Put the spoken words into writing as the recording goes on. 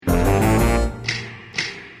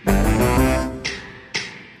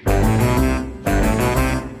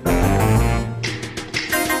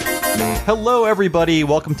Hello, everybody.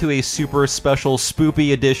 Welcome to a super special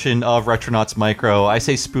spoopy edition of Retronauts Micro. I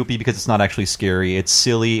say spoopy because it's not actually scary. It's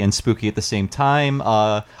silly and spooky at the same time.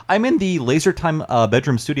 I'm in the Laser Time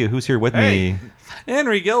bedroom studio. Who's here with me?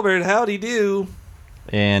 Henry Gilbert, howdy do.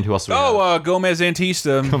 And who else do we have? Gomez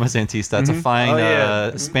Antista. Gomez Antista. That's a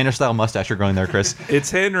fine Spanish-style mustache you're going there, Chris.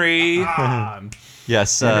 It's Henry.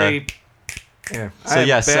 Yes. Henry. I'm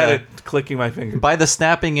bad at clicking my finger. By the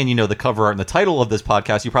snapping and, the cover art and the title of this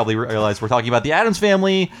podcast, you probably realize we're talking about the Addams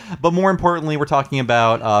Family, but more importantly, we're talking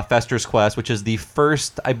about Fester's Quest, which is the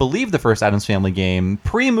first Addams Family game,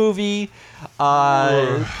 pre-movie.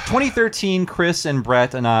 2013, Chris and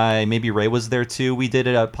Brett and I, maybe Ray was there too, we did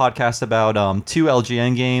a podcast about two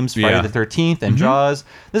LGN games, Friday the 13th and Jaws.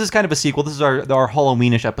 This is kind of a sequel. This is our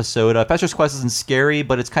Halloweenish episode. Fester's Quest isn't scary,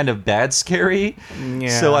 but it's kind of bad scary.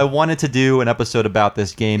 Yeah. So I wanted to do an episode about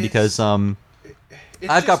this game because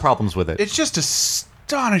I've got problems with it. It's just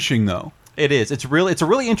astonishing, though. It is. It's a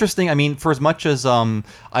really interesting. I mean, for as much as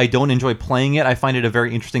I don't enjoy playing it, I find it a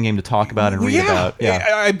very interesting game to talk about and read about. Yeah,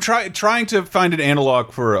 I'm trying to find an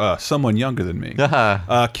analog for someone younger than me.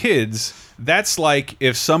 Kids. That's like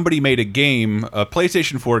if somebody made a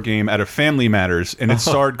PlayStation 4 game out of Family Matters, and it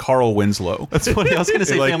starred Carl Winslow. That's funny. I was going to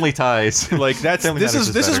say Family Ties. Like this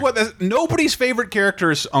is what nobody's favorite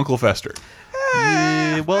character is Uncle Fester.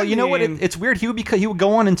 Well, you know what? It's weird. He would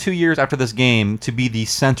go on in 2 years after this game to be the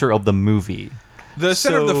center of the movie. The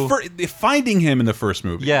center of finding him in the first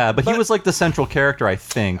movie. Yeah, but he was like the central character, I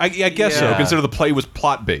think. I guess so. Consider the play was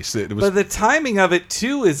plot based. But the timing of it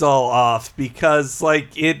too is all off because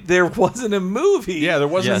there wasn't a movie. Yeah, there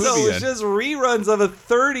wasn't a movie. So it was just reruns of a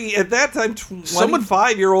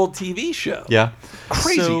 25-year-old TV show. Yeah,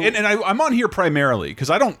 crazy. So, and I'm on here primarily because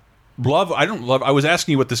I don't love. I was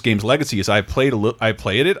asking you what this game's legacy is. I played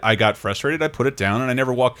it. I got frustrated. I put it down, and I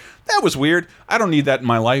never walked. That was weird. I don't need that in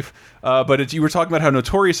my life. But you were talking about how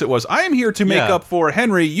notorious it was. I am here to make up for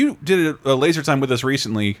Henry. You did a laser time with us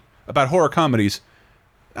recently about horror comedies.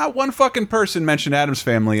 Not one fucking person mentioned Addams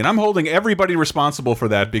Family, and I'm holding everybody responsible for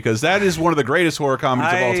that because that is one of the greatest horror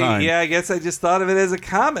comedies of all time. Yeah, I guess I just thought of it as a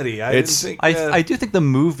comedy. I do think the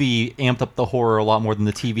movie amped up the horror a lot more than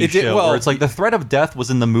the TV show. Where it's like the threat of death was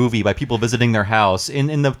in the movie by people visiting their house.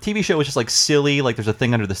 In the TV show, it was just like silly, like there's a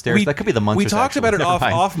thing under the stairs. That could be the monsters. We talked about it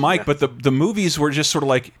off mic, but the movies were just sort of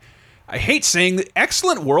like, I hate saying the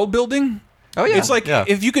excellent world building. Oh yeah, it's like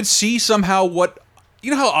if you could see somehow what. You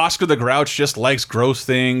know how Oscar the Grouch just likes gross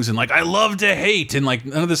things and I love to hate and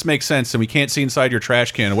none of this makes sense and we can't see inside your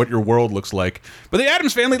trash can and what your world looks like. But the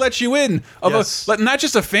Addams Family lets you in of not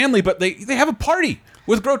just a family, but they have a party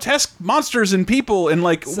with grotesque monsters and people and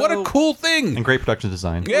what a cool thing and great production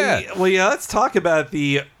design. Yeah. Let's talk about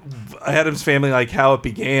the Addams Family, how it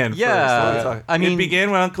began. Yeah, first. It began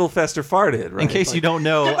when Uncle Fester farted. Right? In case you don't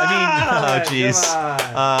know, oh jeez,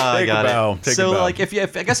 take a bow.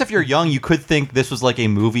 If you're young, you could think this was like a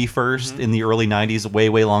movie first in the early '90s,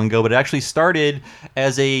 way long ago, but it actually started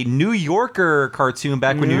as a New Yorker cartoon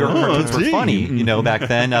back when New Yorker cartoons were funny. Back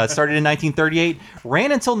then, it started in 1938,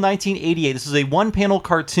 ran until 1988. This is a one-panel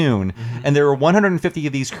cartoon, and there were 150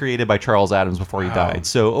 of these created by Charles Addams before he died.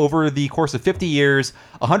 So over the course of 50 years,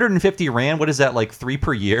 150 ran. What is that, 3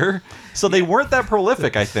 per year? So they weren't that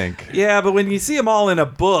prolific, I think. Yeah, but when you see them all in a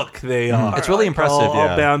book, they are. It's really impressive.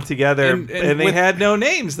 All bound together, and they had no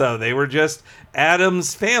names though. They were just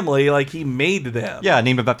Addams Family, he made them. Yeah,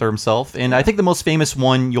 named after himself. And I think the most famous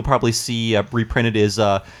one you'll probably see reprinted is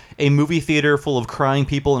a movie theater full of crying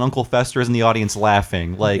people and Uncle Fester is in the audience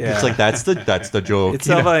laughing. It's that's the joke. It's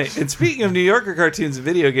so funny. And speaking of New Yorker cartoons and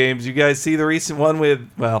video games, you guys see the recent one with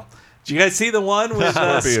did you guys see the one with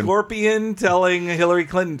Scorpion telling Hillary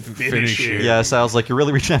Clinton finish you? Yes, I was like, you're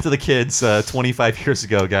really reaching out to the kids 25 years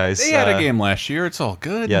ago, guys. They had a game last year. It's all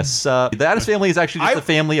good. Yes. The Addams Family is actually just a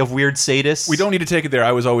family of weird sadists. We don't need to take it there.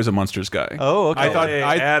 I was always a Munsters guy. Oh, okay. I thought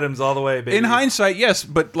Addams all the way, baby. In hindsight, yes,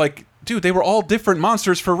 but dude, they were all different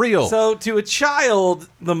monsters for real. So to a child,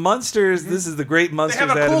 the Munsters, this is the great Munsters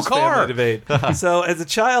Addams Family debate. So as a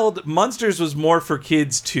child, Munsters was more for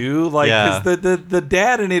kids too. Because the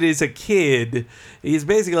dad in it is a kid. He's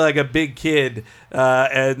basically like a big kid.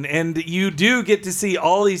 And you do get to see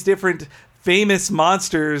all these different famous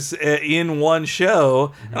monsters in one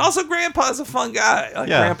show. And also Grandpa's a fun guy.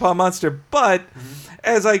 Grandpa Munster. But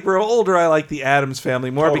as I grow older, I like the Addams Family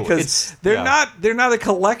more because they're not a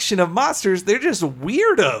collection of monsters. They're just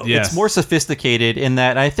weirdos. Yes. It's more sophisticated in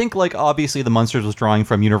that. I think obviously the Munsters was drawing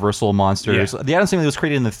from Universal Monsters. Yeah. The Addams Family was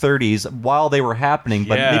created in the 30s while they were happening,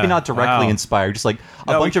 but maybe not directly inspired. Just a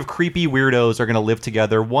bunch of creepy weirdos are going to live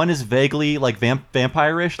together. One is vaguely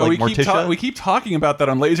vampire-ish, Morticia. We keep talking about that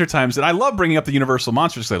on Laser Times, and I love love bringing up the Universal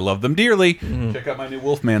monsters because I love them dearly. Check out my new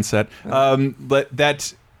Wolfman set. But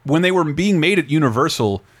that when they were being made at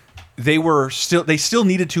Universal, they still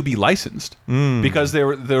needed to be licensed because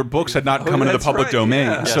their books had not come into the public domain.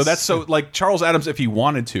 Yeah. So that's like Charles Addams, if he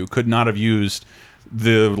wanted to, could not have used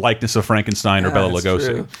the likeness of Frankenstein or Bela Lugosi.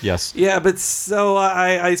 True. Yes. Yeah, but so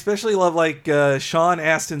I especially love like Sean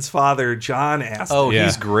Astin's father, John Astin. Oh,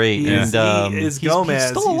 he's great. He is Gomez. He's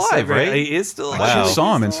still alive, right? He is still alive. Wow. I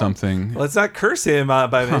saw him in something. Let's not curse him by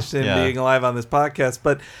mentioning him being alive on this podcast.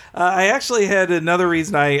 But I actually had another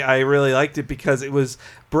reason I really liked it because it was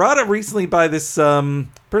brought up recently by this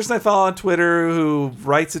person I follow on Twitter who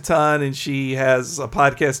writes a ton, and she has a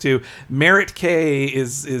podcast too. Merritt K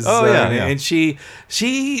and she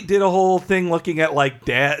did a whole thing looking at like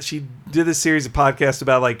dad. She did a series of podcasts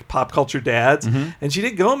about like pop culture dads, and she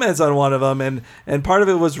did Gomez on one of them, and part of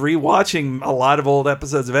it was rewatching a lot of old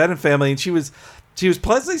episodes of Addams Family, and she was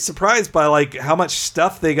pleasantly surprised by like how much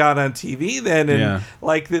stuff they got on TV then, and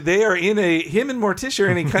like they are him and Morticia are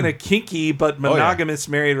in a kind of kinky but monogamous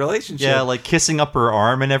married relationship. Yeah, like kissing up her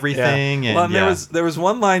arm and everything. Yeah. And, there was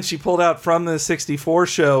one line she pulled out from the 64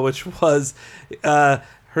 show, which was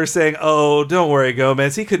her saying, "Oh, don't worry,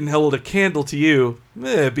 Gomez. He couldn't hold a candle to you.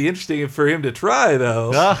 It'd be interesting for him to try,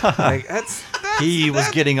 though." Like, he was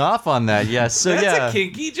getting off on that, yes. So that's a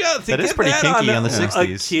kinky joke. That is pretty kinky on the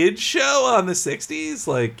 60s. A kid show on the 60s?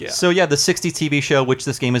 Like, yeah. So, the 60s TV show, which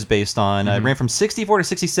this game is based on, ran from 64 to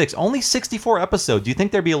 66. Only 64 episodes. Do you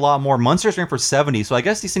think there'd be a lot more? Monsters ran for 70, so I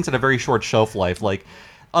guess these things had a very short shelf life. Like,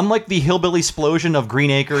 unlike the hillbilly explosion of Green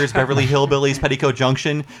Acres, Beverly Hillbillies, Petticoat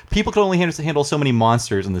Junction, people could only handle so many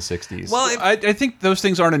monsters in the 60s. Well, I think those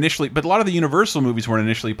things aren't initially, but a lot of the Universal movies weren't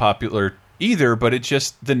initially popular either, but it's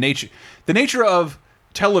just the nature of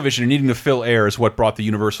television and needing to fill air is what brought the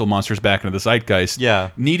Universal monsters back into the zeitgeist. Yeah.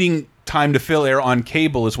 Needing time to fill air on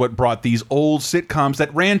cable is what brought these old sitcoms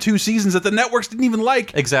that ran 2 seasons that the networks didn't even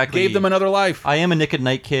like. Exactly. Gave them another life. I am a Nick at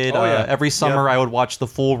Night kid. Every summer I would watch the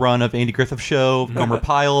full run of Andy Griffith Show, Gomer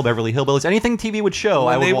Pyle, Beverly Hillbillies. Anything TV would show,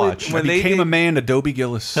 I would watch. When I became a man, Adobe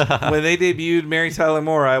Gillis. When they debuted Mary Tyler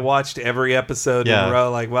Moore, I watched every episode in a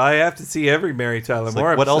row. Like, well, I have to see every Mary Tyler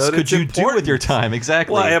Moore episode. What else could you do with your time?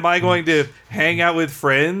 Exactly. Well, am I going to hang out with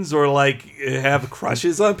friends or like have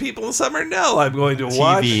crushes on people in the summer? No, I'm going to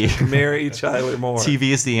watch Mary Tyler Moore.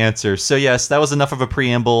 TV is the answer. So yes, that was enough of a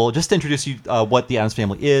preamble. Just to introduce you what the Addams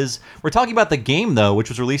Family is. We're talking about the game though, which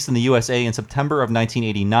was released in the USA in September of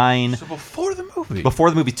 1989. So before the movie. Before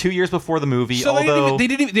the movie, 2 years before the movie. So although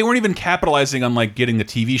they weren't even capitalizing on like getting the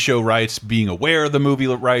TV show rights, being aware of the movie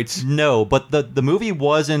rights. No, but the movie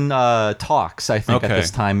was in talks, I think, at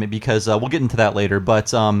this time, because we'll get into that later.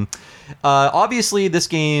 But obviously, this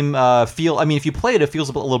game if you play it, it feels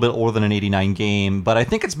a little bit older than an '89 game. But I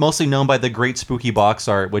think it's mostly known by the great spooky box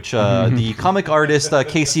art, which the comic artist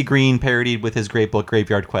K.C. Green parodied with his great book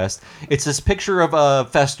Graveyard Quest. It's this picture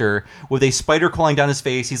of Fester with a spider crawling down his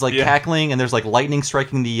face. He's like cackling, and there's like lightning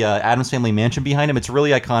striking the Addams Family mansion behind him. It's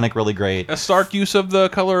really iconic, really great. A stark use of the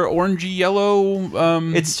color orangey yellow.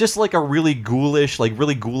 It's just like a really ghoulish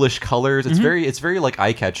colors. It's very like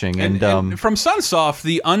eye catching. And from Sunsoft,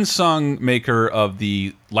 the unsung maker of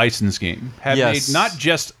the license game, have made not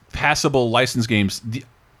just passable license games,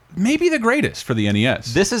 maybe the greatest for the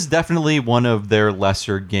NES. This is definitely one of their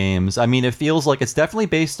lesser games. I mean, it feels like it's definitely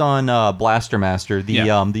based on Blaster Master,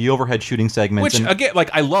 the overhead shooting segments. Which, again, like,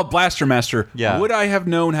 I love Blaster Master. Yeah. Would I have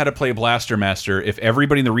known how to play Blaster Master if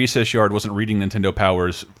everybody in the recess yard wasn't reading Nintendo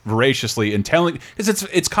Powers voraciously and telling... Because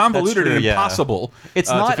it's convoluted and impossible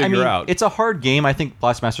to figure out. It's a hard game. I think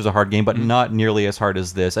Blaster Master's a hard game, but not nearly as hard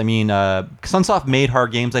as this. I mean, Sunsoft made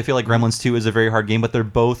hard games. I feel like Gremlins 2 is a very hard game, but they're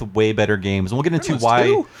both way better games. And we'll get into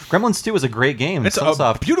why... Gremlins 2 is a great game. It's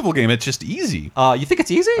a beautiful game. It's just easy. You think it's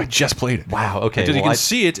easy? I just played it. Wow, okay. You can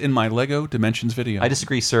see it in my Lego Dimensions video. I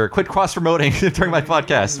disagree, sir. Quit cross-promoting during my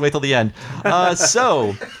podcast. Wait till the end.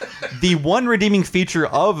 So, the one redeeming feature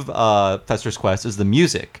of Fester's Quest is the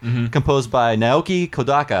music, composed by Naoki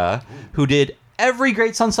Kodaka, who did every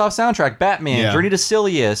great Sunsoft soundtrack: Batman, Journey to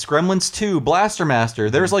Silius, Gremlins 2, Blaster Master.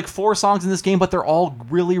 There's like 4 songs in this game, but they're all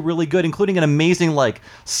really, really good, including an amazing like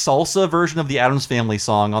salsa version of the Addams Family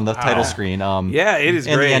song on the title screen. It is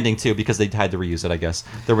and great. The ending too, because they had to reuse it. I guess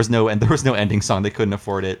there was no ending song; they couldn't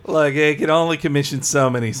afford it. Look, they could only commission so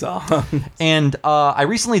many songs. And I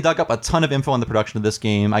recently dug up a ton of info on the production of this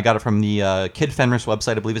game. I got it from the Kid Fenris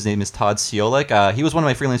website. I believe his name is Todd Ciolek. He was one of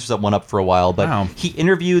my freelancers that went up for a while, but he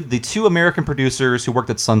interviewed the 2 American producers producers who worked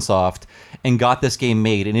at Sunsoft and got this game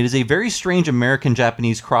made. And it is a very strange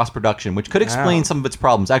American-Japanese cross-production, which could explain some of its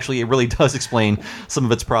problems. Actually, it really does explain some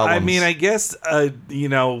of its problems. I mean, I guess,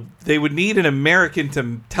 they would need an American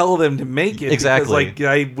to tell them to make it. Exactly. Because,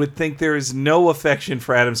 I would think there is no affection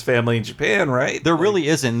for Addams Family in Japan, right? There really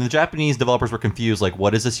isn't. And the Japanese developers were confused, like,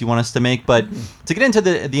 what is this you want us to make? But to get into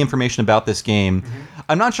the information about this game,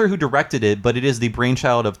 I'm not sure who directed it, but it is the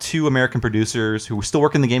brainchild of 2 American producers who still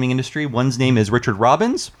work in the gaming industry. One's name is Richard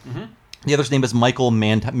Robbins. The other's name is Michael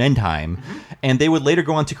Mendheim, and they would later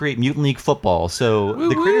go on to create Mutant League Football. So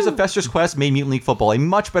the creators of Fester's Quest made Mutant League Football, a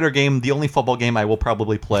much better game, the only football game I will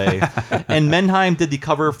probably play. And Mendheim did the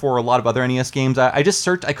cover for a lot of other NES games. I just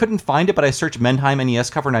searched, I couldn't find it, but I searched Mendheim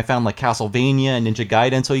NES cover, and I found like Castlevania and Ninja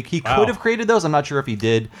Gaiden, so he could have created those. I'm not sure if he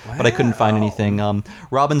did, but I couldn't find anything.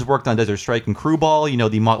 Robbins worked on Desert Strike and Crew Ball,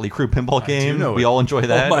 the Motley Crue pinball game. We all enjoy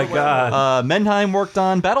that. Oh my God. Mendheim worked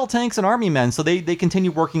on Battle Tanks and Army Men, so they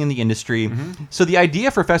continued working in the industry. So the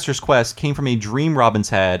idea for Fester's Quest came from a dream Robbins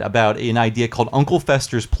had about an idea called Uncle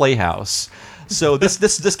Fester's Playhouse. So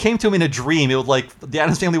this came to him in a dream. It was like the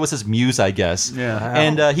Addams Family was his muse, I guess. Yeah.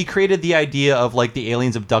 And he created the idea of like the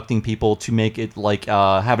aliens abducting people to make it like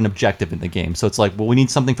have an objective in the game. So it's like, well, we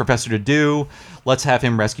need something for Fester to do. Let's have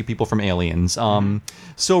him rescue people from aliens.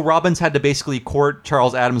 So Robbins had to basically court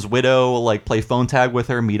Charles Addams' widow, like play phone tag with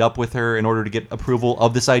her, meet up with her in order to get approval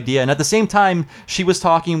of this idea. And at the same time, she was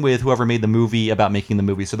talking with whoever made the movie about making the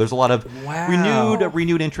movie. So there's a lot of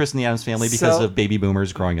renewed interest in the Addams Family because of baby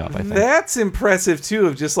boomers growing up, I think. That's impressive, too,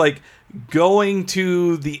 of just like going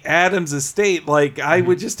to the Addams estate. Like, I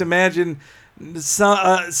would just imagine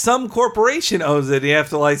some corporation owns it. You have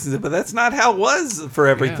to license it, but that's not how it was for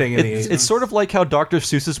everything in the 80s. It's sort of like how Dr.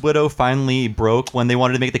 Seuss's widow finally broke when they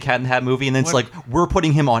wanted to make the Cat in the Hat movie, and then it's like, we're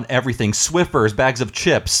putting him on everything. Swiffers, bags of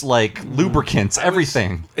chips, like lubricants,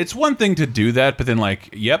 everything. It's one thing to do that, but then like,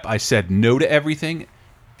 yep, I said no to everything.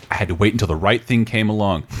 I had to wait until the right thing came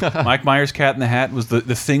along. Mike Myers' Cat in the Hat was the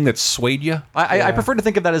thing that swayed you. I prefer to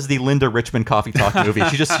think of that as the Linda Richmond Coffee Talk movie.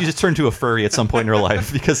 She just turned to a furry at some point in her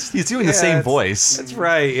life because he's doing the same voice. That's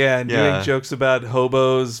right, and doing jokes about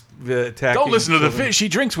hobos attacking. Don't listen to the fish. He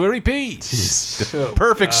drinks where he pees.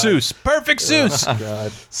 Perfect Seuss. Perfect Seuss.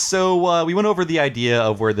 God. So we went over the idea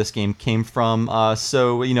of where this game came from.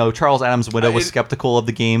 Charles Addams' widow was skeptical of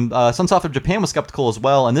the game. Sunsoft of Japan was skeptical as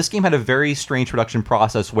well, and this game had a very strange production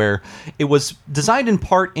process where it was designed in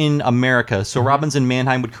part in America. So Robbins and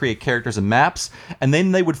Mannheim would create characters and maps, and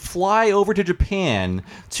then they would fly over to Japan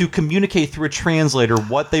to communicate through a translator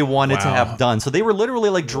what they wanted to have done. So they were literally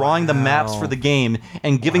like drawing the maps for the game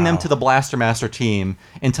and giving them to the Blaster Master team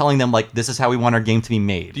and telling them like, this is how we want our game to be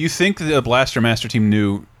made. Do you think the Blaster Master team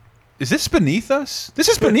knew, is this beneath us? This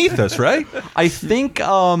is beneath us, right? I think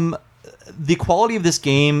the quality of this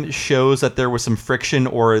game shows that there was some friction,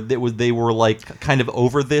 or they were like kind of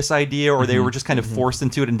over this idea, or they were just kind of forced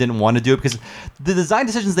into it and didn't want to do it, because the design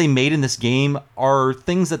decisions they made in this game are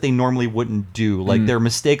things that they normally wouldn't do. Like they're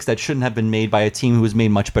mistakes that shouldn't have been made by a team who has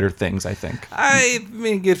made much better things, I think. I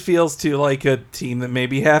think it feels too like a team that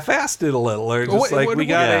maybe half-assed it a little, or just we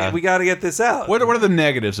gotta get this out. What are the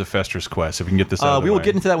negatives of Fester's Quest, if we can get this out of the We will way?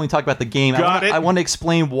 get into that when we talk about the game. I want to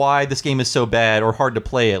explain why this game is so bad, or hard to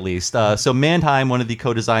play at least. So Mannheim, one of the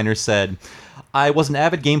co-designers, said, I was an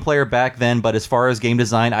avid game player back then, but as far as game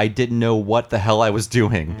design, I didn't know what the hell I was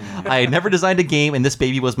doing. I had never designed a game, and this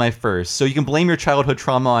baby was my first. So you can blame your childhood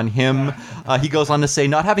trauma on him. He goes on to say,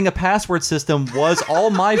 not having a password system was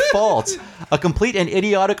all my fault. A complete and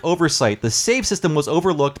idiotic oversight. The save system was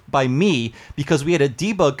overlooked by me because we had a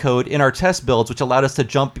debug code in our test builds, which allowed us to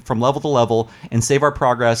jump from level to level and save our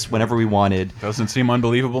progress whenever we wanted. Doesn't seem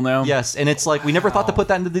unbelievable now? Yes, and it's like, we never thought to put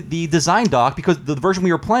that into the design doc because the version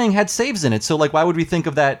we were playing had saves in it. So like, why would we think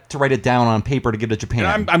of that to write it down on paper to give to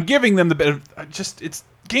Japan? I'm giving them the bit of,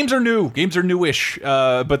 games are newish,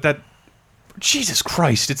 but that, Jesus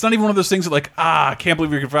Christ, it's not even one of those things that like, I can't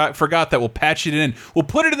believe we forgot that, we'll patch it in, we'll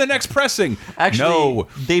put it in the next pressing. Actually, no.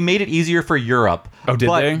 They made it easier for Europe. Oh, did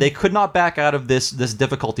they? But they could not back out of this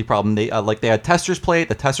difficulty problem. They they had testers play it.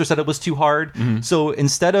 The tester said it was too hard. So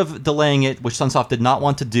instead of delaying it, which Sunsoft did not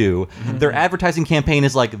want to do, their advertising campaign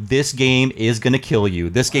is like, this game is going to kill you.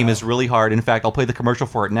 This game is really hard. In fact, I'll play the commercial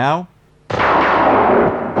for it now.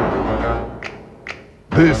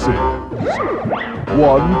 This is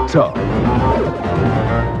one tough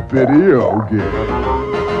video game.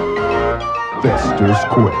 Fester's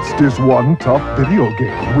Quest is one tough video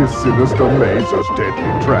game with sinister mazes,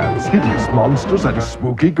 deadly traps, hideous monsters, and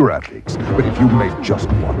spooky graphics. But if you make just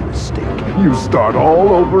one mistake, you start all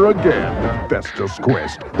over again. Fester's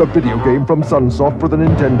Quest, the video game from Sunsoft for the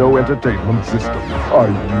Nintendo Entertainment System. Are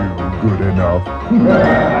you good enough?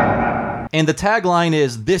 And the tagline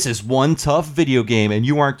is, "This is one tough video game," and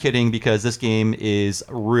you aren't kidding, because this game is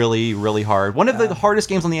really, really hard. One of the hardest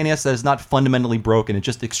games on the NES that is not fundamentally broken. It's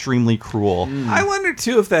just extremely cruel. I wonder,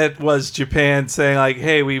 too, if that was Japan saying, like,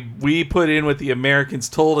 hey, we put in what the Americans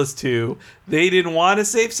told us to. They didn't want a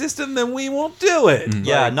safe system, then we won't do it.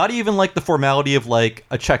 Yeah, not even like the formality of like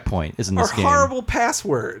a checkpoint is in this game. Or horrible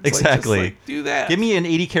passwords. Exactly. Like, just, do that. Give me an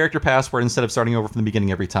 80-character password instead of starting over from the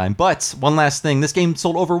beginning every time. But one last thing, this game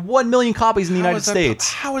sold over 1 million copies in the United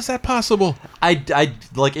States. How is that possible? I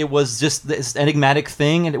like, it was just this enigmatic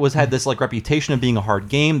thing, and it had this like reputation of being a hard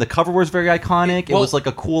game. The cover was very iconic. It was like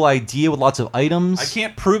a cool idea with lots of items. I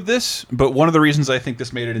can't prove this, but one of the reasons I think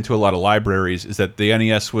this made it into a lot of libraries is that the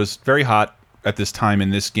NES was very hot at this time,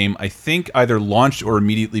 in this game, I think, either launched or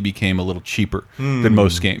immediately became a little cheaper than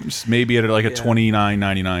most games. Maybe at like a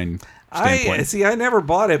 $29.99 standpoint. I never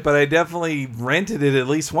bought it, but I definitely rented it at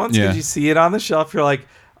least once because you see it on the shelf. You're like,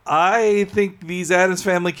 I think these Addams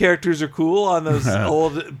Family characters are cool on those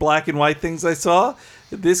old black and white things I saw.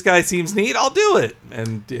 This guy seems neat. I'll do it.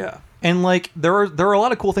 And yeah. And like there are a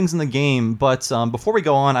lot of cool things in the game, but before we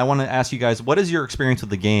go on, I want to ask you guys, what is your experience with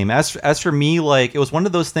the game? As for me, like, it was one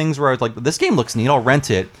of those things where I was like, this game looks neat, I'll rent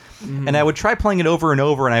it. And I would try playing it over and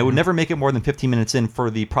over, and I would never make it more than 15 minutes in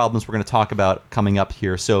for the problems we're going to talk about coming up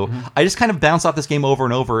here. So I just kind of bounced off this game over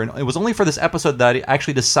and over, and it was only for this episode that I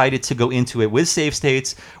actually decided to go into it with save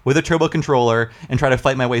states, with a turbo controller, and try to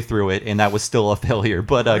fight my way through it, and that was still a failure.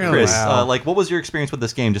 But Chris, like, what was your experience with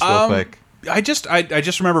this game, just real quick? I just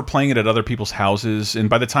remember playing it at other people's houses, and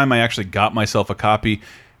by the time I actually got myself a copy,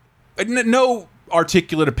 no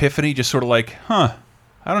articulate epiphany, just sort of like,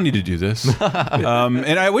 I don't need to do this.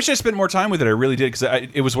 And I wish I spent more time with it. I really did, because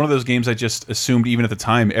it was one of those games I just assumed, even at the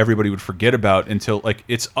time, everybody would forget about until, like,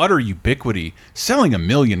 its utter ubiquity. Selling 1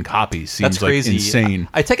 million copies seems That's crazy. Like insane.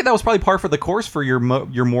 I take it that was probably par for the course for your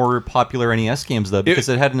more popular NES games, though, because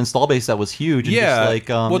it had an install base that was huge. And yeah. Just like,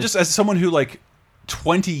 well, just as someone who, like,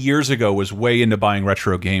 20 years ago was way into buying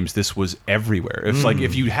retro games, this was everywhere. It's like,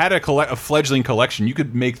 if you had a fledgling collection, you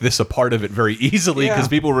could make this a part of it very easily, because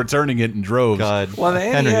people were returning it in droves. God. Well, the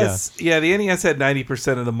NES, the NES had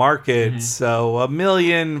 90% of the market, so 1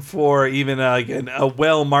 million for even a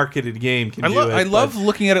well-marketed game can do it. I love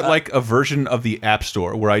looking at it like a version of the App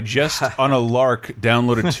Store, where I just, on a lark,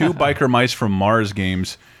 downloaded 2 Biker Mice from Mars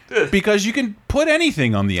games, because you can put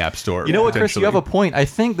anything on the App Store. You know what, Chris? You have a point. I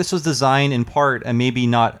think this was designed in part, and maybe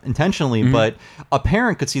not intentionally, but a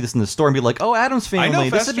parent could see this in the store and be like, "Oh, Addams Family,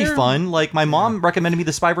 this would be fun." Like, my mom recommended me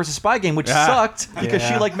the Spy vs. Spy game, which sucked because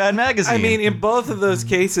she liked Mad Magazine. I mean, in both of those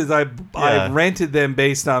cases, I rented them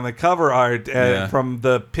based on the cover art from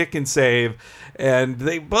the pick and save. And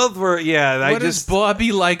they both were, what does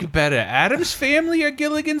Bobby like better, Addams Family or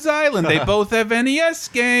Gilligan's Island? They both have NES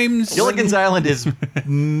games. Gilligan's Island is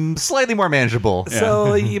slightly more manageable.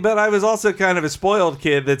 So, but I was also kind of a spoiled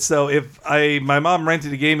kid. If my mom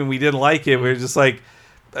rented a game and we didn't like it, we were just like,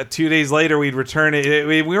 2 days later, we'd return it.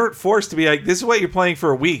 We weren't forced to be like, this is what you're playing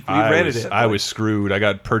for a week. We rented it. I was screwed. I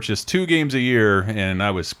got purchased 2 games a year, and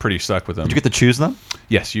I was pretty stuck with them. Did you get to choose them?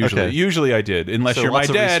 Yes, usually. Okay. Usually I did. Unless you're my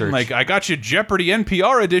dad, and like, I got you Jeopardy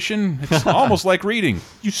NPR edition. It's almost like reading.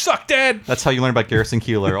 You suck, Dad. That's how you learn about Garrison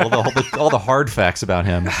Keillor. All the hard facts about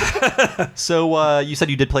him. So you said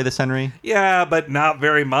you did play this, Henry? Yeah, but not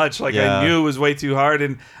very much. Like, I knew it was way too hard,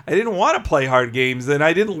 and I didn't want to play hard games, and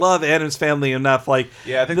I didn't love Addams Family enough. Like,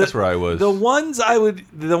 I think that's where I was. The ones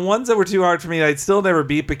that were too hard for me, I'd still never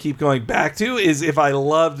beat, but keep going back to, is if I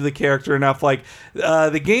loved the character enough. Like,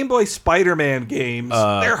 the Game Boy Spider-Man games,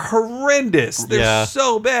 they're horrendous. They're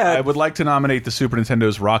so bad. I would like to nominate the Super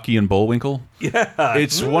Nintendo's Rocky and Bullwinkle. Yeah,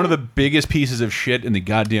 it's one of the biggest pieces of shit in the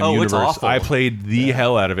goddamn universe. It's awful. I played the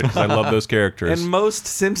hell out of it because I love those characters. And most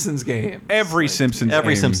Simpsons games. Every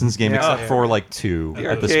Simpsons game except for like 2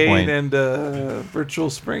 the at this point. And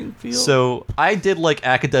Virtual Springfield. So I did like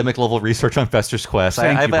academic level research on Fester's Quest.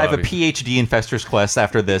 I have a PhD in Fester's Quest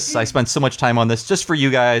after this. I spent so much time on this just for you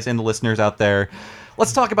guys and the listeners out there.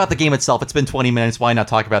 Let's talk about the game itself. It's been 20 minutes. Why not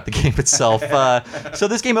talk about the game itself? So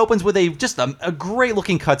this game opens with a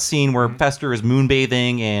great-looking cutscene where Fester is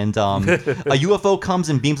moonbathing, and a UFO comes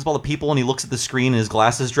and beams up all the people, and he looks at the screen, and his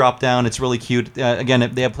glasses drop down. It's really cute. Again,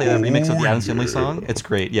 they have played a remix of the Addams Family song. It's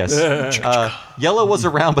great, yes. Yellow was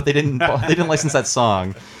around, but they didn't license that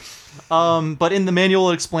song. But in the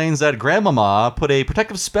manual, it explains that Grandmama put a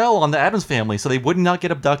protective spell on the Addams family so they would not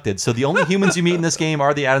get abducted. So the only humans you meet in this game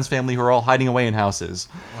are the Addams family, who are all hiding away in houses.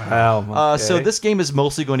 Wow. Okay. So this game is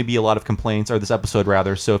mostly going to be a lot of complaints, or this episode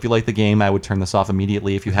rather. So if you like the game, I would turn this off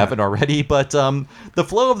immediately if you haven't already. But the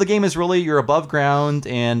flow of the game is really you're above ground,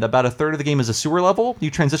 and about a third of the game is a sewer level.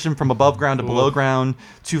 You transition from above ground to below ground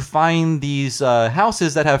to find these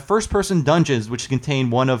houses that have first-person dungeons, which contain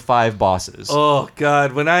one of 5 bosses. Oh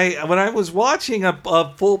God! When I was watching a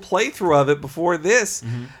full playthrough of it before this,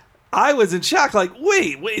 I was in shock. Like,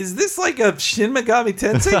 wait, is this like a Shin Megami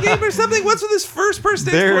Tensei game or something? What's with this first-person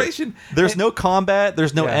exploration? There's no combat.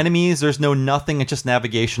 There's no enemies. There's no nothing. It's just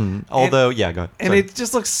navigation. Although, go ahead. And it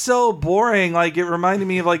just looks so boring. Like, it reminded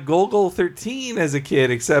me of like Golgo 13 as a kid,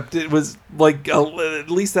 except it was like at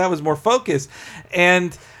least that was more focused.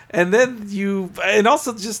 And then and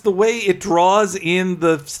also just the way it draws in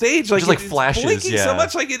the stage, like, just like flashes, blinking so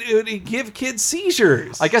much, like it would give kids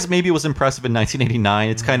seizures. I guess maybe it was impressive in 1989.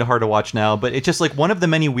 It's kind of hard to watch now, but it's just like one of the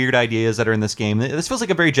many weird ideas that are in this game. This feels like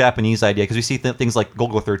a very Japanese idea because we see things like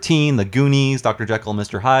Golgo 13, the Goonies, Dr. Jekyll and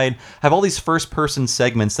Mr. Hyde have all these first-person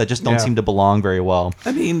segments that just don't seem to belong very well.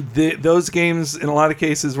 I mean, those games in a lot of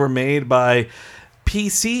cases were made by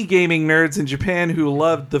PC gaming nerds in Japan who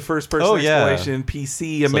loved the first-person exploration,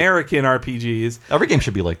 PC American RPGs. Every game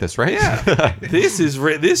should be like this, right? Yeah. This is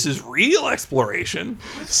real exploration.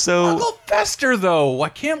 So Uncle Fester, though, I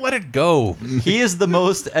can't let it go. He is the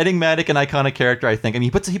most enigmatic and iconic character, I think. I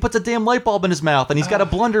mean, he puts a damn light bulb in his mouth, and he's got a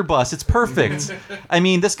blunderbuss. It's perfect. I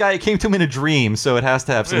mean, this guy came to him in a dream, so it has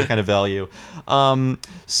to have some kind of value.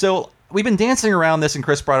 So we've been dancing around this, and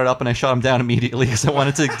Chris brought it up, and I shot him down immediately because I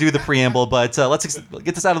wanted to do the preamble. But let's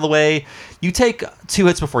get this out of the way. You take 2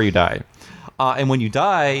 hits before you die. And when you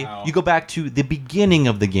die, you go back to the beginning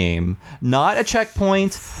of the game. Not a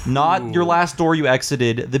checkpoint, not your last door you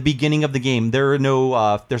exited, the beginning of the game. There's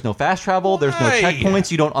no fast travel, there's no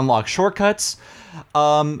checkpoints, you don't unlock shortcuts.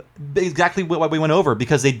 Exactly what we went over,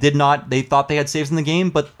 because they thought they had saves in the game,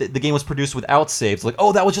 but the game was produced without saves. Like,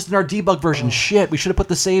 that was just in our debug version. Shit, we should have put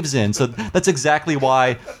the saves in. So that's exactly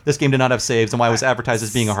why this game did not have saves and why it was advertised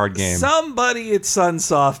as being a hard game. Somebody at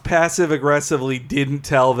Sunsoft passive aggressively didn't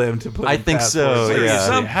tell them to put. I think so.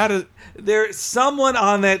 Yeah. Someone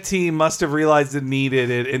on that team must have realized it needed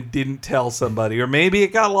it and didn't tell somebody, or maybe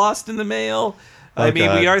it got lost in the mail.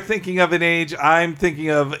 We are thinking of an age. I'm thinking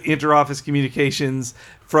of interoffice communications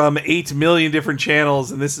from 8 million different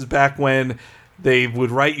channels, and this is back when they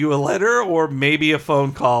would write you a letter or maybe a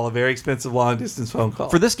phone call, a very expensive long-distance phone call.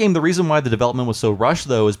 For this game, the reason why the development was so rushed,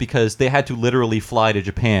 though, is because they had to literally fly to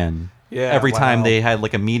Japan. Every time they had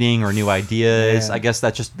like a meeting or new ideas. I guess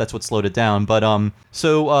that's what slowed it down. But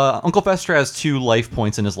so Uncle Fester has 2 life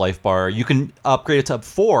points in his life bar. You can upgrade it to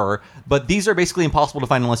 4, but these are basically impossible to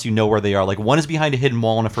find unless you know where they are. Like, one is behind a hidden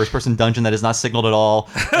wall in a first-person dungeon that is not signaled at all.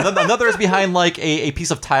 Another is behind like a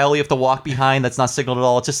piece of tile you have to walk behind that's not signaled at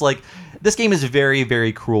all. It's just like, this game is very,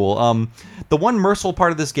 very cruel. The one merciful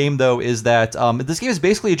part of this game, though, is that this game is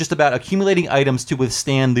basically just about accumulating items to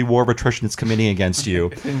withstand the war of attrition it's committing against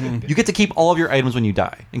you. You get to keep all of your items when you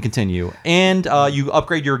die and continue. And you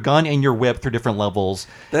upgrade your gun and your whip through different levels.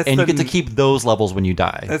 You get to keep those levels when you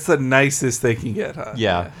die. That's the nicest they can get, huh?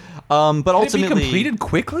 Yeah. But ultimately, can it be completed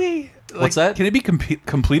quickly? What's that? Can it be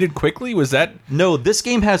completed quickly? Was that... No, this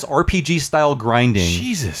game has RPG-style grinding.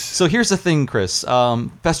 Jesus. So here's the thing, Chris.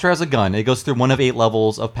 Fester has a gun. It goes through one of 8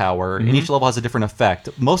 levels of power, and each level has a different effect.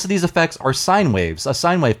 Most of these effects are sine waves, a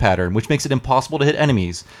sine wave pattern, which makes it impossible to hit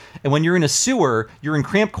enemies. And when you're in a sewer, you're in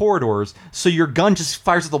cramped corridors, so your gun just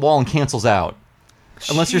fires at the wall and cancels out.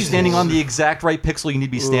 Unless you're standing on the exact right pixel you need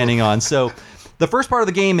to be standing on. So the first part of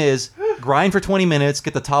the game is grind for 20 minutes,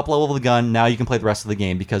 get the top level of the gun, now you can play the rest of the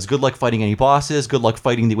game, because good luck fighting any bosses, good luck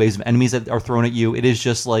fighting the waves of enemies that are thrown at you. It is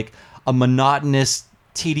just like a monotonous,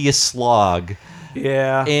 tedious slog.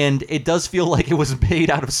 Yeah. And it does feel like it was made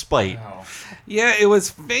out of spite. Wow. Yeah, it was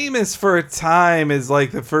famous for a time as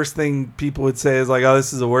like the first thing people would say is like, oh,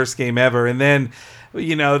 this is the worst game ever. And then,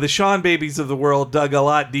 the Sean Babies of the world dug a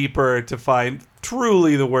lot deeper to find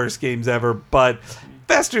truly the worst games ever. But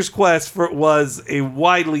Fester's Quest was a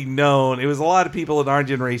widely known. It was a lot of people in our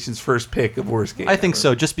generation's first pick of worst game. I think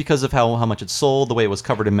so, just because of how much it sold, the way it was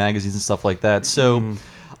covered in magazines and stuff like that. So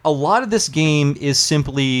a lot of this game is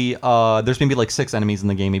simply there's maybe like 6 enemies in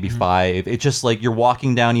the game, maybe 5. It's just like you're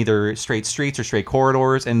walking down either straight streets or straight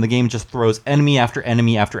corridors, and the game just throws enemy after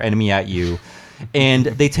enemy after enemy at you. and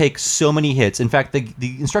they take so many hits. In fact, the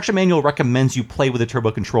instruction manual recommends you play with a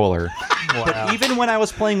turbo controller. Wow. But even when I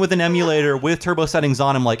was playing with an emulator with turbo settings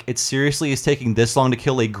on, I'm like, it seriously is taking this long to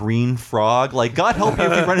kill a green frog? Like, God help you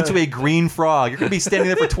if you run into a green frog. You're going to be standing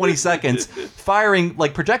there for 20 seconds firing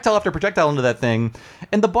like projectile after projectile into that thing.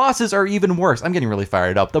 And the bosses are even worse. I'm getting really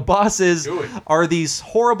fired up. The bosses are these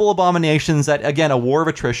horrible abominations that, again, a war of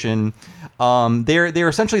attrition. They're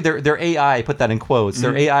essentially their AI, put that in quotes.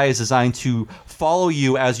 Their AI is designed to follow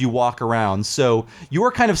you as you walk around. So you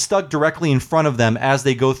are kind of stuck directly in front of them as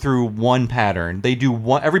they go through one pattern. They do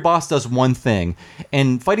one. Every boss does one thing,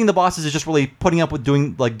 and fighting the bosses is just really putting up with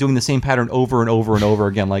doing the same pattern over and over and over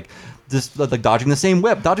again, like dodging the same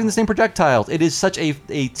whip, dodging the same projectiles. It is such a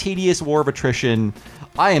tedious war of attrition.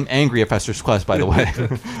 I am angry at Fester's Quest, by the way.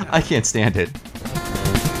 I can't stand it.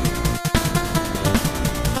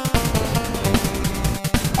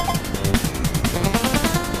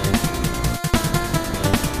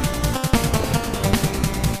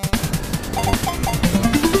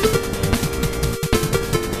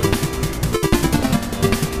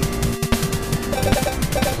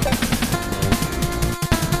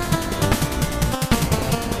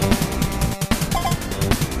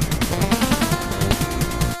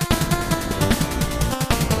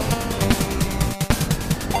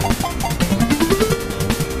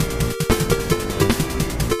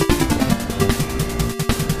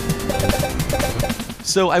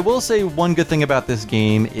 So I will say one good thing about this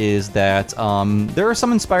game is that there are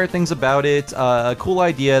some inspired things about it. A cool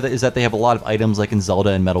idea is that they have a lot of items like in Zelda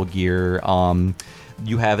and Metal Gear.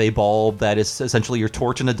 You have a bulb that is essentially your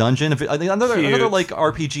torch in a dungeon. Another like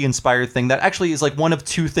RPG inspired thing that actually is like one of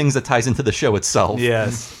two things that ties into the show itself.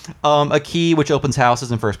 Yes. A key which opens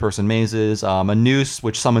houses and first person mazes. A noose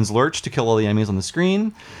which summons Lurch to kill all the enemies on the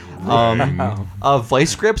screen.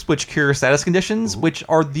 Vice grips which cure status conditions, which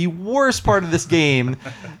are the worst part of this game.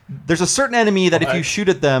 There's a certain enemy that if you shoot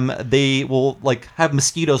at them, they will like have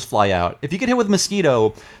mosquitoes fly out. If you get hit with a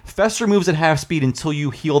mosquito, Fester moves at half speed until you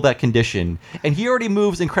heal that condition, and he already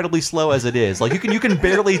moves incredibly slow as it is. Like you can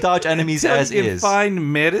barely dodge enemies as is.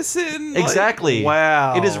 Find medicine. Exactly. Like,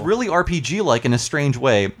 wow. It is really RPG like in a strange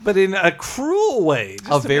way, but in a cruel way.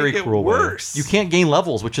 A very cruel way. You can't gain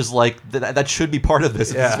levels, which is like that should be part of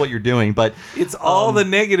this. If this is what you're doing, but it's all the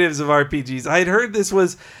negatives of RPGs. I had heard this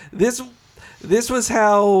was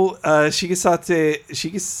how Shigesato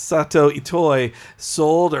Itoi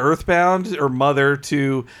sold Earthbound or Mother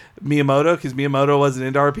to Miyamoto, because Miyamoto wasn't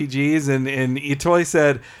into RPGs, and Itoi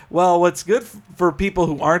said, well, what's good for people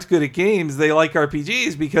who aren't good at games, they like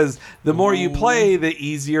RPGs because the more you play, the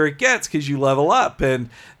easier it gets because you level up,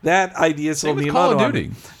 and that idea sold Miyamoto. Call of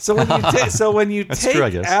Duty. So when you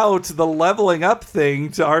take out the leveling up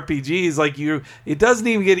thing to RPGs, like it doesn't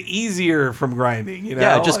even get easier from grinding. You know?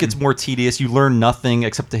 Yeah, it just gets more tedious. You learn nothing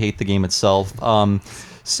except to hate the game itself.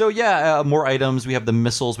 So yeah, more items. We have the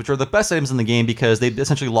missiles, which are the best items in the game because they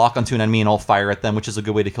essentially lock onto an enemy and all fire at them, which is a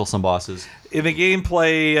good way to kill some bosses. In the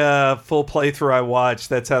gameplay, full playthrough I watched,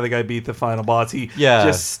 that's how the guy beat the final boss. He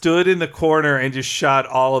just stood in the corner and just shot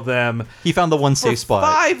all of them. He found the one safe spot.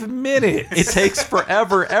 5 minutes. It takes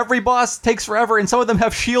forever. Every boss takes forever, and some of them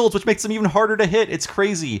have shields, which makes them even harder to hit. It's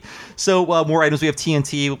crazy. So more items. We have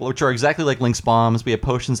TNT, which are exactly like Link's bombs. We have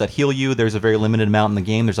potions that heal you. There's a very limited amount in the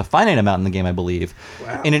game. There's a finite amount in the game, I believe. Wow.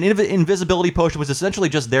 And an invisibility potion was essentially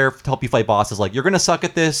just there to help you fight bosses. Like, you're going to suck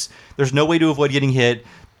at this. There's no way to avoid getting hit.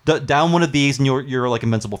 Down one of these and you're like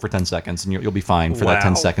invincible for 10 seconds and you'll be fine for that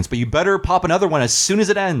 10 seconds. But you better pop another one as soon as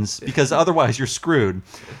it ends because otherwise you're screwed.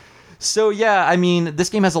 So yeah, I mean, this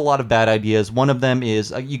game has a lot of bad ideas. One of them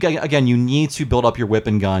is, you need to build up your whip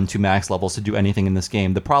and gun to max levels to do anything in this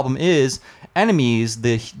game. The problem is enemies,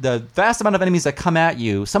 the vast amount of enemies that come at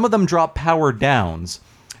you, some of them drop power downs.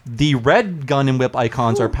 The red gun and whip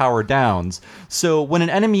icons are power downs. So when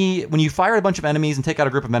you fire a bunch of enemies and take out a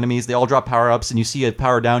group of enemies, they all drop power-ups and you see a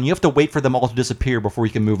power down, you have to wait for them all to disappear before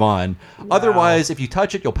you can move on. Wow. Otherwise, if you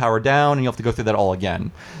touch it, you'll power down and you'll have to go through that all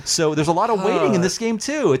again. So there's a lot of waiting in this game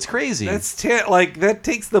too. It's crazy. That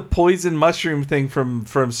takes the poison mushroom thing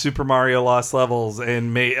from Super Mario Lost Levels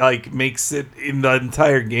and makes it in the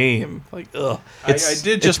entire game. Like, ugh. I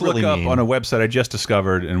did just look up on a website I just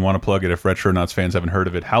discovered and want to plug it if Retronauts fans haven't heard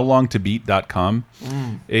of it. HowLongToBeat.com,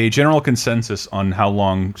 a general consensus on how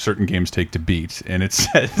long certain games take to beat, and it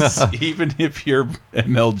says even if your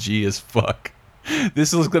MLG is fuck,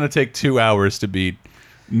 this is going to take 2 hours to beat,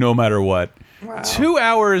 no matter what. Wow. 2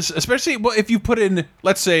 hours, especially if you put in,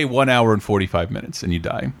 let's say, 1 hour and 45 minutes, and you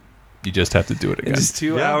die. You just have to do it again. Just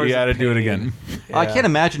 2 hours. You got to do it again. Yeah. I can't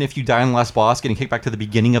imagine if you die in the last boss, getting kicked back to the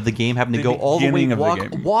beginning of the game, having to go all the way,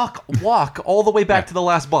 walk all the way back to the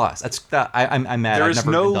last boss. I'm mad. There is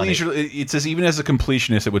no leisure. It says even as a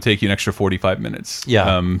completionist, it would take you an extra 45 minutes.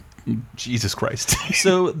 Yeah. Jesus Christ.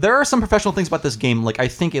 So there are some professional things about this game. Like I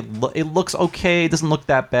think it looks okay. It doesn't look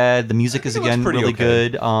that bad. The music is again really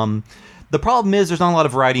good. The problem is there's not a lot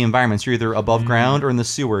of variety in environments. You're either above ground or in the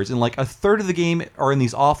sewers. And like a third of the game are in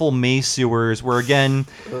these awful maze sewers where, again,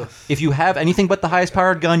 if you have anything but the highest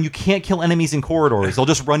powered gun, you can't kill enemies in corridors. They'll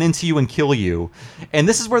just run into you and kill you. And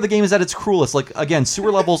this is where the game is at its cruelest. Like, again,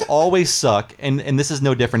 sewer levels always suck, and this is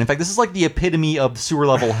no different. In fact, this is like the epitome of sewer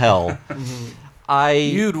level hell.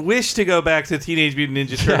 You'd wish to go back to Teenage Mutant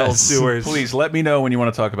Ninja Turtles sewers. Please let me know when you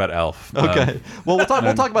want to talk about Alf. Okay. Well, we'll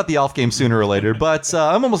talk about the Alf game sooner or later. But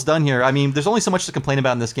I'm almost done here. I mean, there's only so much to complain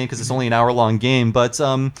about in this game because it's only an hour-long game. But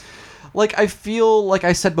like I feel like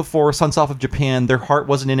I said before, Sunsoft of Japan, their heart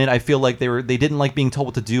wasn't in it. I feel like they didn't like being told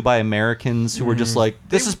what to do by Americans who were just like,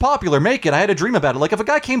 this is popular, make it. I had a dream about it. Like if a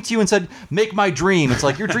guy came to you and said, make my dream, it's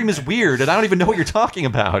like your dream is weird and I don't even know what you're talking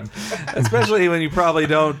about. Especially when you probably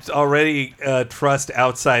don't already trust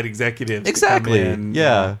outside executives. Exactly. To come in.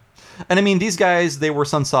 Yeah. And I mean, these guys, they were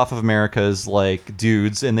Sunsoft of America's like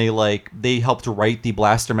dudes, and they helped write the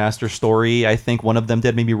Blaster Master story. I think one of them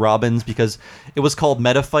did, maybe Robbins, because it was called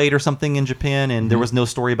Meta Fight or something in Japan, and there was no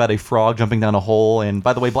story about a frog jumping down a hole. And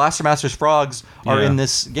by the way, Blaster Master's frogs are in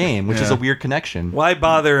this game, which is a weird connection. Why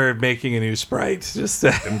bother making a new sprite? Just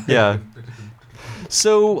yeah.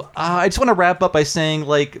 So I just want to wrap up by saying,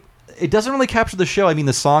 like, it doesn't really capture the show. I mean,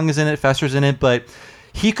 the song is in it, Fester's in it, but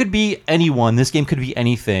he could be anyone. This game could be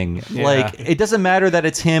anything. Yeah. Like, it doesn't matter that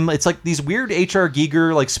it's him. It's like these weird H.R.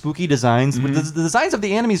 Giger, like, spooky designs. The designs of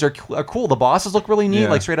the enemies are cool. The bosses look really neat,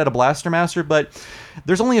 like straight out of Blaster Master, but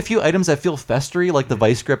there's only a few items that feel festery, like the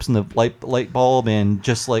vice grips and the light bulb, and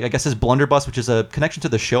just, like, I guess his blunderbuss, which is a connection to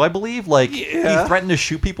the show, I believe. Like, he threatened to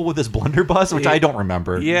shoot people with his blunderbuss, which I don't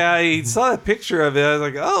remember. Yeah, I saw a picture of it. I was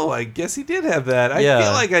like, oh, I guess he did have that. I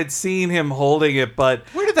feel like I'd seen him holding it, but...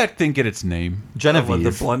 Where did that thing get its name? Genevieve. The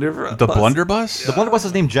blunderbuss? The blunderbuss? Yeah. The blunderbuss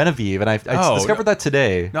is named Genevieve, and I discovered that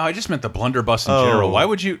today. No, I just meant the blunderbuss in general. Why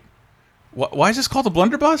would you... Why is this called a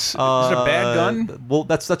blunderbuss? Is it a bad gun? Well,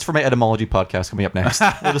 that's for my etymology podcast coming up next.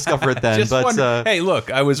 We'll discover it then. Hey, look,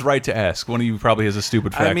 I was right to ask. One of you probably has a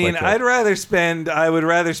stupid fact. I mean, like that. I would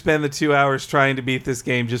rather spend the 2 hours trying to beat this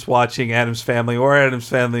game just watching Addams Family or Addams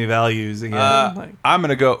Family Values again. I'm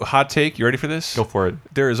gonna go hot take. You ready for this? Go for it.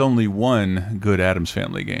 There is only one good Addams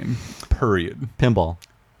Family game. Period. Pinball.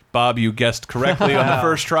 Bob, you guessed correctly on the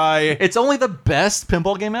first try. It's only the best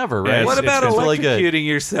pinball game ever, right? Yeah, what about electrocuting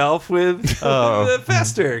yourself with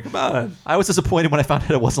Fester? Come on. I was disappointed when I found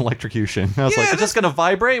out it wasn't electrocution. I was like, it's just going to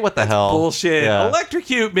vibrate? What the hell? Bullshit. Yeah.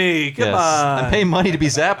 Electrocute me. Come on. I'm paying money to be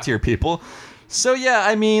zapped here, people. So yeah,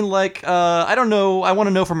 I mean, like, I don't know. I want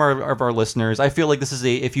to know from our listeners. I feel like this is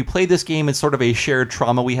if you play this game, it's sort of a shared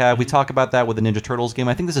trauma we have. We talk about that with the Ninja Turtles game.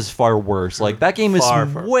 I think this is far worse. Like, that game is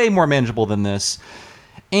way more manageable than this.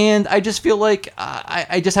 And I just feel like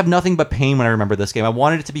I just have nothing but pain when I remember this game. I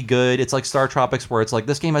wanted it to be good. It's like Star Tropics, where it's like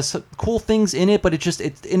this game has cool things in it, but it's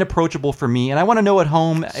inapproachable for me. And I want to know at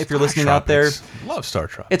home, if you're listening out there. Love Star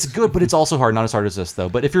Tropics. It's good, but it's also hard. Not as hard as this, though.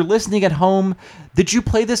 But if you're listening at home, did you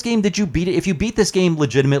play this game? Did you beat it? If you beat this game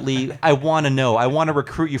legitimately, I want to know. I want to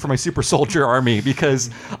recruit you for my super soldier army, because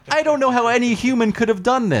I don't know how any human could have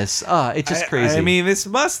done this. It's just crazy. I mean, this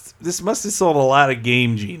must have sold a lot of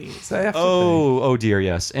Game Genies. I have to think. Oh dear,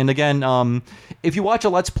 yes. And again, if you watch a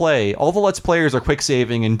Let's Play, all the Let's Players are quick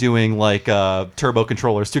saving and doing like turbo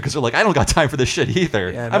controllers too, because they're like, I don't got time for this shit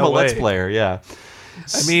either. Yeah, I'm a Let's Player, yeah.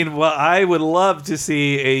 I mean, well, I would love to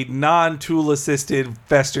see a non-tool assisted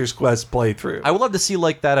Fester's Quest playthrough. I would love to see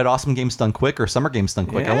like that at Awesome Games Done Quick or Summer Games Done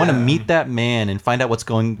Quick. I want to meet that man and find out what's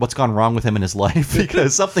gone wrong with him in his life,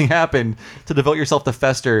 because something happened to devote yourself to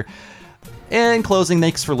Fester. And in closing,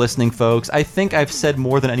 thanks for listening, folks. I think I've said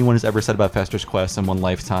more than anyone has ever said about Fester's Quest in one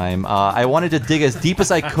lifetime. I wanted to dig as deep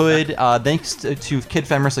as I could. Thanks to Kid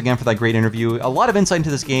Femris again for that great interview. A lot of insight into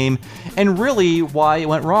this game, and really why it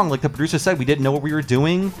went wrong. Like the producer said, we didn't know what we were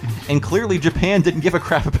doing, and clearly Japan didn't give a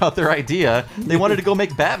crap about their idea. They wanted to go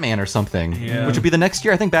make Batman or something, which would be the next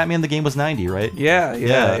year. I think Batman the game was 90, right? Yeah.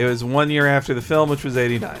 It was 1 year after the film, which was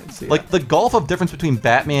 89. So Like the gulf of difference between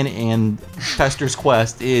Batman and Fester's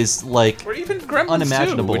Quest is like... Even Gremlins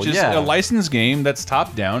unimaginable, 2, which is a licensed game that's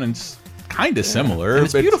top down and it's kind of similar. And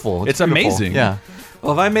it's beautiful. It's amazing. Yeah.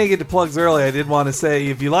 Well, if I make it to plugs early, I did want to say,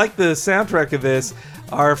 if you like the soundtrack of this,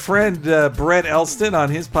 our friend Brett Elston on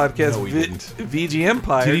his podcast, VG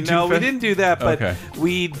Empire. Did he we didn't do that, but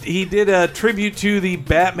he did a tribute to the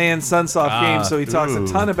Batman Sunsoft game, so he talks a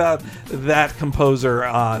ton about that composer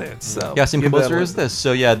on it. So yeah, same composer as this.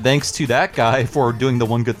 So yeah, thanks to that guy for doing the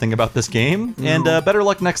one good thing about this game, and better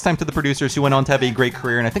luck next time to the producers who went on to have a great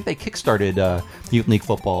career. And I think they kickstarted Mutant League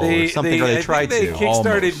Football or something, or they tried to. They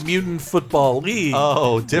kickstarted Mutant Football League.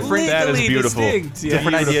 Oh, different. That is beautiful.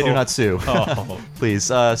 Different idea. Do not sue. Please.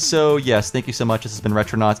 So yes, thank you so much. This has been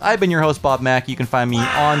Retronauts. I've been your host, Bob Mackey. You can find me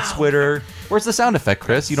on Twitter. Where's the sound effect,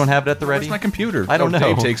 Chris? You don't have it at the ready? Where's my computer? I don't know.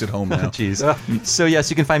 Dave takes it home now. Jeez. So yes,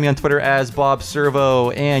 you can find me on Twitter as Bob Servo,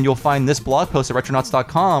 and you'll find this blog post at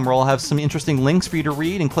retronauts.com where I'll have some interesting links for you to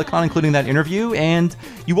read and click on, including that interview. And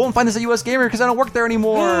you won't find this at US Gamer because I don't work there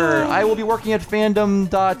anymore. I will be working at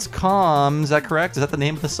fandom.com. Is that correct? Is that the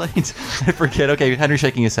name of the site? I forget. Okay, Henry's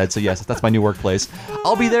shaking his head. So yes, that's my new workplace.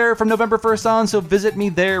 I'll be there from November 1st on, so visit me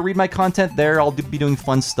there, read my content there. I'll be doing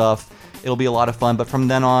fun stuff. It'll be a lot of fun, but from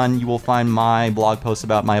then on, you will find my blog posts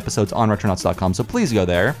about my episodes on retronauts.com, so please go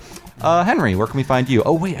there. Henry, where can we find you?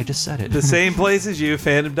 Oh, wait, I just said it. The same place as you,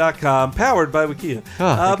 fandom.com, powered by Wikia.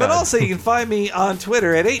 But also, you can find me on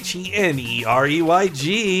Twitter at HENEREYG.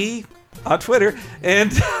 On Twitter,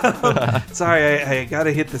 and sorry, I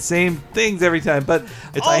gotta hit the same things every time, but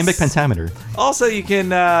it's iambic pentameter. Also, you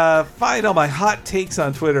can find all my hot takes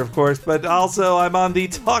on Twitter, of course, but also I'm on the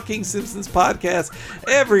Talking Simpsons podcast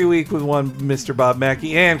every week with one Mr. Bob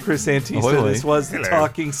Mackey and Chris Antista. This was the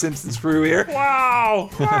Talking Simpsons crew here.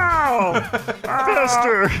 Wow!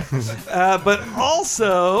 Bester! But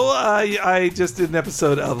also, I just did an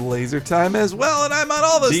episode of Laser Time as well, and I'm on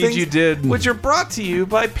all those things, you did. Which are brought to you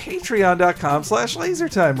by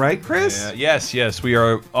patreon.com/lasertime, right, Chris? Yes. We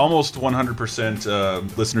are almost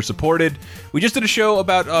 100% listener supported. We just did a show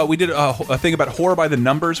about, we did a thing about horror by the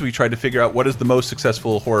numbers. We tried to figure out what is the most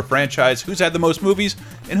successful horror franchise, who's had the most movies,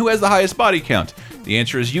 and who has the highest body count. The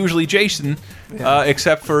answer is usually Jason,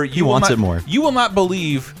 except for he wants it more. You will not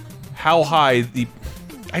believe how high the...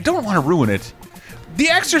 I don't want to ruin it. The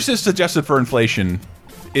Exorcist, adjusted for inflation,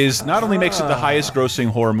 is not only makes it the highest grossing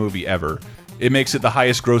horror movie ever, it makes it the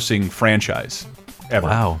hiest grossing franchise ever.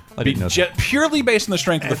 Wow. I didn't know that. Purely based on the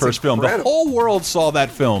strength of the first film. The whole world saw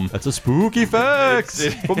that film. That's a spooky fact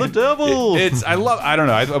from the devil. I don't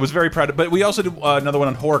know. I was very proud of it. But we also did another one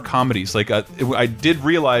on horror comedies. Like, I did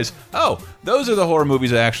realize, those are the horror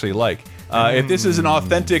movies I actually like. If this is an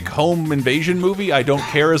authentic home invasion movie, I don't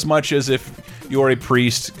care as much as if you're a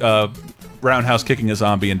priest roundhouse kicking a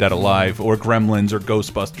zombie in Dead Alive, or Gremlins, or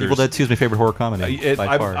Ghostbusters. Evil Dead 2 is my favorite horror comedy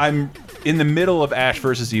by far. I'm in the middle of Ash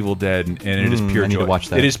versus Evil Dead, and it is pure joy. I need to watch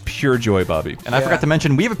that. It is pure joy, Bobby. And I forgot to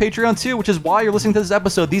mention, we have a Patreon too, which is why you're listening to this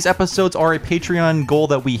episode. These episodes are a Patreon goal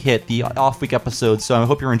that we hit, the off-week episodes, so I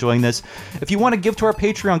hope you're enjoying this. If you want to give to our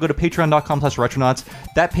Patreon, go to patreon.com/retronauts.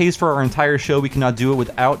 That pays for our entire show. We cannot do it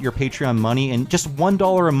without your Patreon money, and just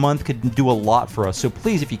 $1 a month could do a lot for us. So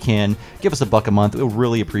please, if you can, give us $1 a month. We'll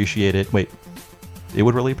really appreciate it. Wait, it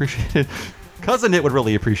would really appreciate it? Cousin It would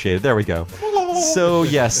really appreciate it. There we go. So,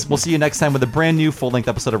 yes, we'll see you next time with a brand new full-length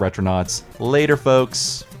episode of Retronauts. Later,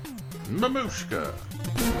 folks. Mamushka.